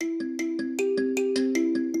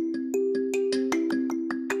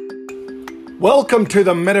Welcome to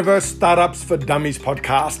the Metaverse Startups for Dummies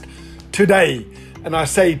podcast. Today, and I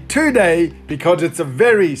say today because it's a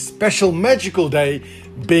very special, magical day,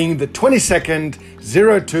 being the 22nd,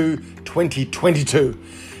 02/2022.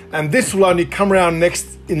 And this will only come around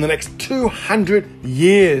in the next 200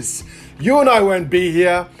 years. You and I won't be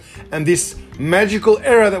here, and this magical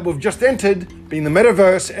era that we've just entered, being the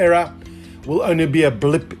Metaverse era, will only be a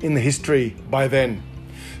blip in the history by then.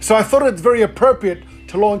 So I thought it's very appropriate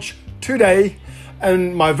to launch today,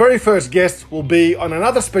 and my very first guest will be on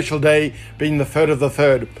another special day, being the 3rd of the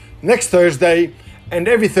 3rd, next Thursday, and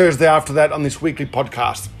every Thursday after that on this weekly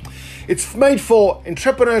podcast. It's made for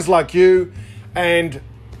entrepreneurs like you and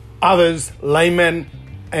others, laymen,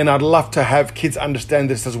 and I'd love to have kids understand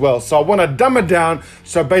this as well. So I want to dumb it down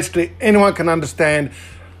so basically anyone can understand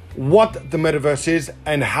what the metaverse is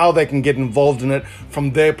and how they can get involved in it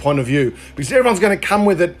from their point of view. Because everyone's going to come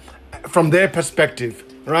with it from their perspective,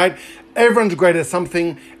 right? Everyone's great at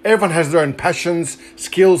something. Everyone has their own passions,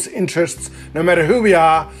 skills, interests, no matter who we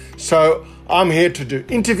are. So I'm here to do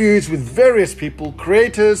interviews with various people,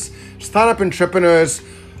 creators, startup entrepreneurs,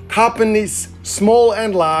 companies, small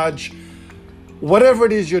and large. Whatever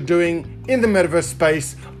it is you're doing in the metaverse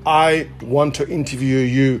space, I want to interview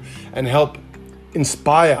you and help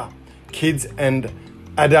inspire kids and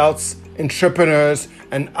adults, entrepreneurs,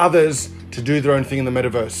 and others to do their own thing in the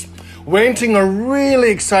metaverse. We're entering a really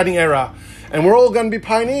exciting era, and we're all going to be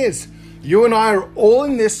pioneers. You and I are all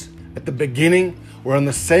in this at the beginning. We're on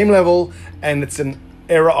the same level, and it's an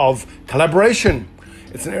era of collaboration.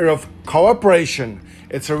 It's an era of cooperation.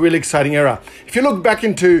 It's a really exciting era. If you look back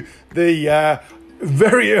into the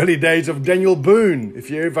very early days of Daniel Boone, if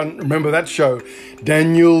you even remember that show,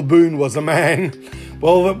 Daniel Boone was a man.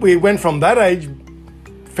 Well, we went from that age,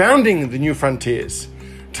 founding the new frontiers,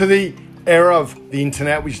 to the era of the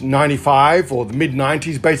internet, which is 95 or the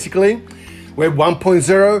mid-90s basically, Web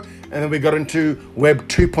 1.0, and then we got into Web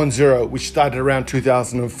 2.0, which started around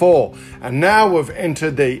 2004. And now we've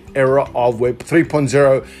entered the era of Web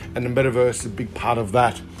 3.0, and the metaverse is a big part of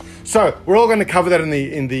that. So we're all going to cover that in the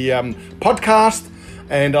podcast,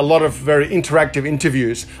 and a lot of very interactive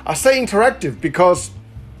interviews. I say interactive because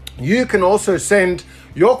you can also send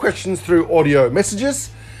your questions through audio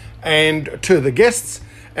messages and to the guests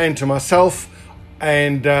and to myself,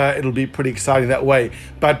 and it'll be pretty exciting that way.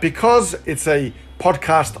 But because it's a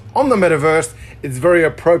podcast on the metaverse, it's very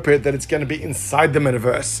appropriate that it's going to be inside the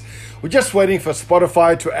metaverse. We're just waiting for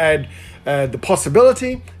Spotify to add the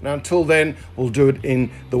possibility, and until then we'll do it in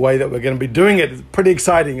the way that we're going to be doing it. It's pretty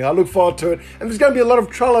exciting. I look forward to it, and there's going to be a lot of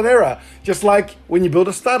trial and error, just like when you build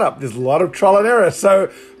a startup. There's a lot of trial and error, so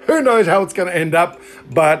who knows how it's going to end up,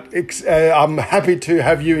 but I'm happy to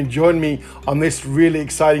have you join me on this really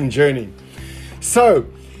exciting journey. So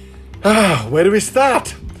where do we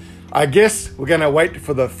start? I guess we're going to wait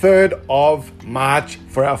for the 3rd of March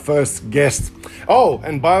for our first guest. Oh,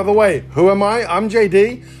 and by the way, who am I? I'm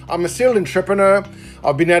JD. I'm a serial entrepreneur.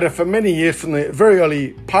 I've been at it for many years, from the very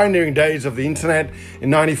early pioneering days of the internet in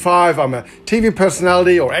 95. I'm a TV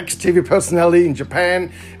personality or ex-TV personality in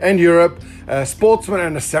Japan and Europe, a sportsman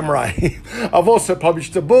and a samurai. I've also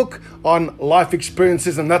published a book on life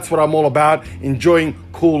experiences, and that's what I'm all about, enjoying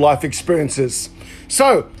cool life experiences.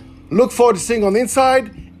 So look forward to seeing on the inside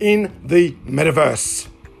in the metaverse.